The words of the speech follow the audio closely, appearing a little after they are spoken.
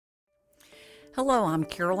Hello, I'm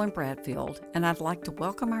Carolyn Bradfield, and I'd like to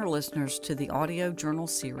welcome our listeners to the audio journal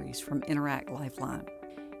series from Interact Lifeline.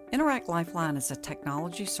 Interact Lifeline is a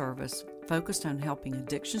technology service focused on helping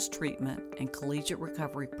addictions treatment and collegiate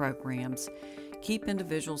recovery programs keep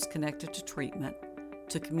individuals connected to treatment,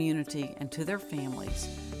 to community, and to their families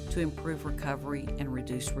to improve recovery and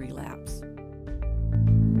reduce relapse.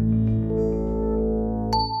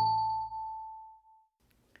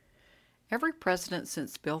 Every president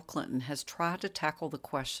since Bill Clinton has tried to tackle the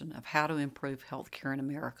question of how to improve health care in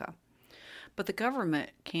America. But the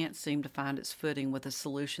government can't seem to find its footing with a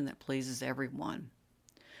solution that pleases everyone.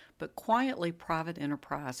 But quietly, private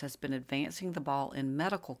enterprise has been advancing the ball in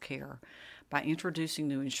medical care by introducing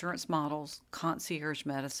new insurance models, concierge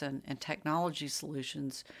medicine, and technology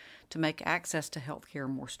solutions to make access to health care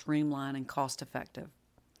more streamlined and cost-effective.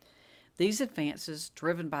 These advances,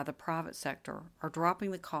 driven by the private sector, are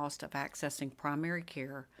dropping the cost of accessing primary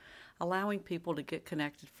care, allowing people to get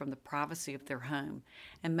connected from the privacy of their home,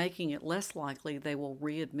 and making it less likely they will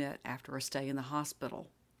readmit after a stay in the hospital.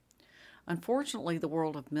 Unfortunately, the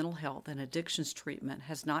world of mental health and addictions treatment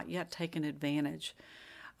has not yet taken advantage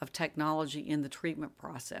of technology in the treatment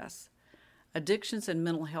process. Addictions and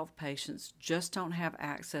mental health patients just don't have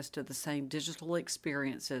access to the same digital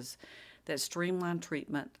experiences that streamline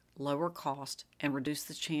treatment, lower cost, and reduce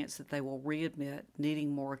the chance that they will readmit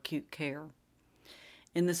needing more acute care.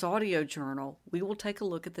 In this audio journal, we will take a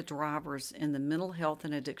look at the drivers in the mental health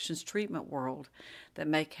and addictions treatment world that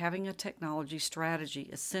make having a technology strategy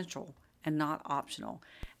essential and not optional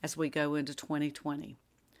as we go into 2020.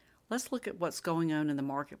 Let's look at what's going on in the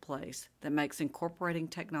marketplace that makes incorporating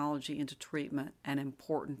technology into treatment an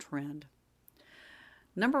important trend.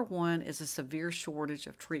 Number one is a severe shortage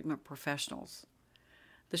of treatment professionals.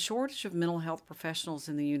 The shortage of mental health professionals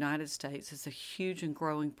in the United States is a huge and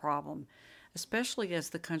growing problem, especially as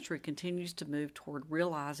the country continues to move toward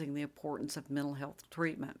realizing the importance of mental health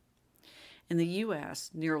treatment. In the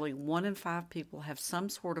U.S., nearly 1 in 5 people have some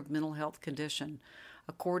sort of mental health condition,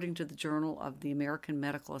 according to the Journal of the American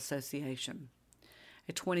Medical Association.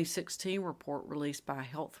 A 2016 report released by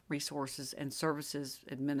Health Resources and Services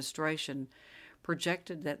Administration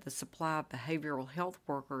projected that the supply of behavioral health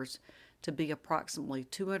workers to be approximately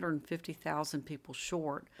 250,000 people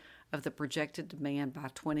short of the projected demand by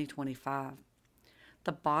 2025.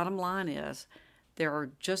 The bottom line is there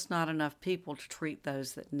are just not enough people to treat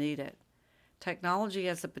those that need it. Technology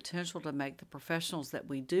has the potential to make the professionals that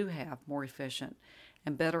we do have more efficient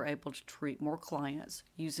and better able to treat more clients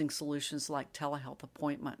using solutions like telehealth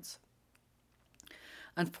appointments.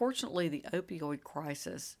 Unfortunately, the opioid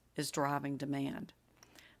crisis is driving demand.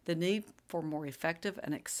 The need for more effective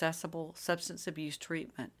and accessible substance abuse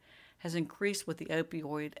treatment has increased with the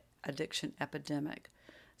opioid addiction epidemic,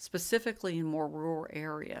 specifically in more rural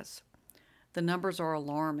areas. The numbers are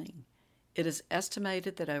alarming. It is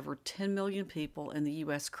estimated that over 10 million people in the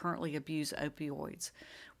U.S. currently abuse opioids,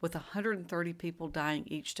 with 130 people dying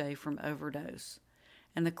each day from overdose.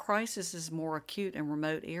 And the crisis is more acute in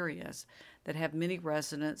remote areas that have many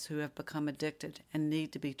residents who have become addicted and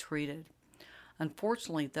need to be treated.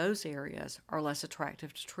 Unfortunately, those areas are less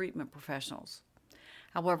attractive to treatment professionals.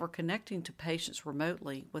 However, connecting to patients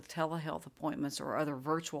remotely with telehealth appointments or other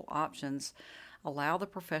virtual options allow the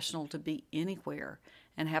professional to be anywhere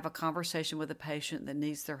and have a conversation with a patient that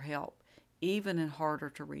needs their help, even in harder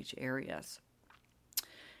to reach areas.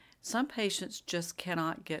 Some patients just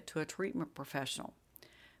cannot get to a treatment professional.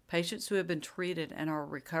 Patients who have been treated and are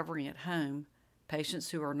recovering at home, patients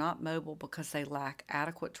who are not mobile because they lack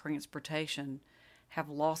adequate transportation, have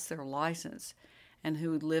lost their license, and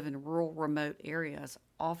who live in rural, remote areas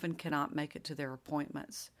often cannot make it to their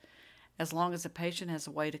appointments. As long as a patient has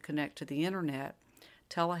a way to connect to the internet,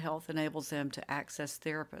 telehealth enables them to access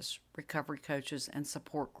therapists, recovery coaches, and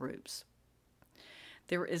support groups.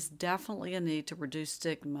 There is definitely a need to reduce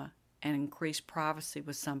stigma and increase privacy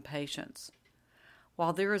with some patients.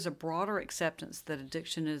 While there is a broader acceptance that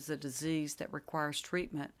addiction is a disease that requires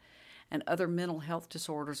treatment, and other mental health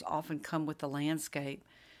disorders often come with the landscape,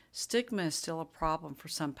 stigma is still a problem for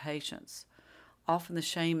some patients. Often the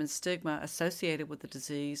shame and stigma associated with the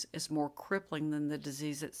disease is more crippling than the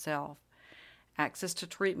disease itself. Access to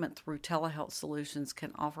treatment through telehealth solutions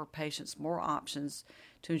can offer patients more options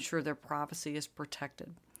to ensure their privacy is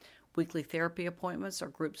protected. Weekly therapy appointments or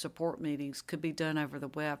group support meetings could be done over the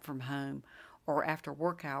web from home or after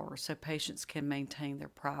work hours so patients can maintain their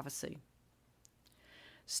privacy.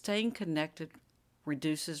 Staying connected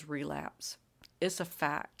reduces relapse. It's a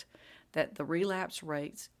fact that the relapse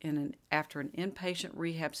rates after an inpatient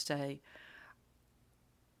rehab stay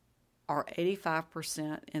are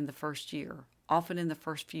 85% in the first year, often in the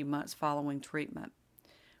first few months following treatment.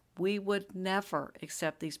 We would never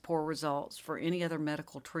accept these poor results for any other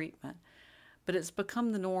medical treatment, but it's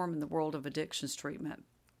become the norm in the world of addictions treatment.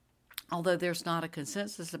 Although there's not a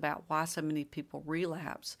consensus about why so many people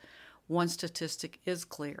relapse, one statistic is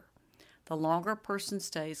clear. The longer a person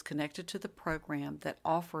stays connected to the program that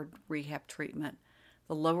offered rehab treatment,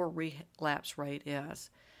 the lower relapse rate is.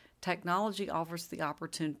 Technology offers the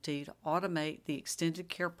opportunity to automate the extended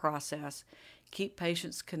care process, keep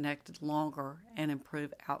patients connected longer, and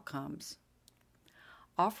improve outcomes.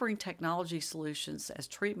 Offering technology solutions as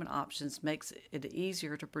treatment options makes it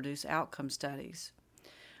easier to produce outcome studies.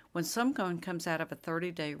 When someone comes out of a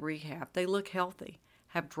 30-day rehab, they look healthy,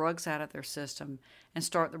 have drugs out of their system, and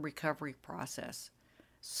start the recovery process.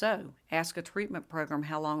 So, ask a treatment program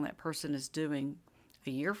how long that person is doing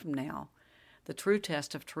a year from now, the true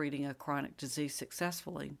test of treating a chronic disease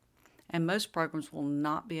successfully, and most programs will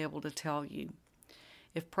not be able to tell you.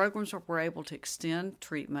 If programs were able to extend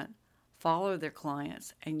treatment, follow their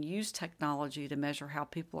clients, and use technology to measure how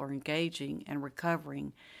people are engaging and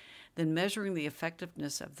recovering, then measuring the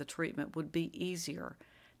effectiveness of the treatment would be easier.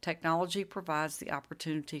 Technology provides the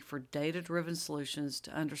opportunity for data-driven solutions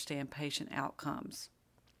to understand patient outcomes.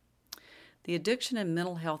 The addiction and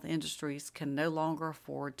mental health industries can no longer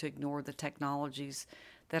afford to ignore the technologies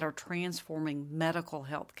that are transforming medical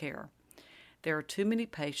health care. There are too many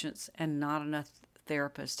patients and not enough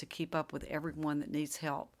therapists to keep up with everyone that needs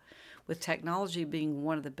help, with technology being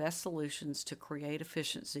one of the best solutions to create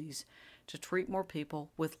efficiencies to treat more people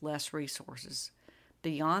with less resources.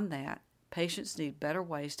 Beyond that, patients need better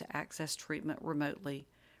ways to access treatment remotely,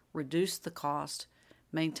 reduce the cost,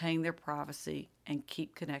 maintain their privacy, and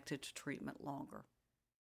keep connected to treatment longer.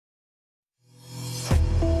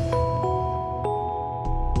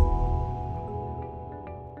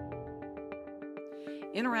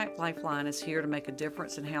 Interact Lifeline is here to make a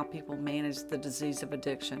difference in how people manage the disease of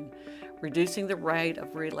addiction, reducing the rate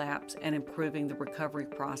of relapse and improving the recovery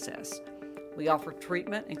process. We offer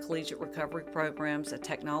treatment and collegiate recovery programs, a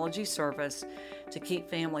technology service to keep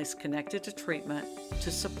families connected to treatment,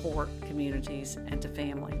 to support communities, and to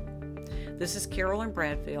family. This is Carolyn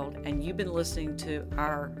Bradfield, and you've been listening to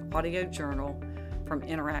our audio journal from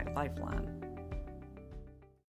Interact Lifeline.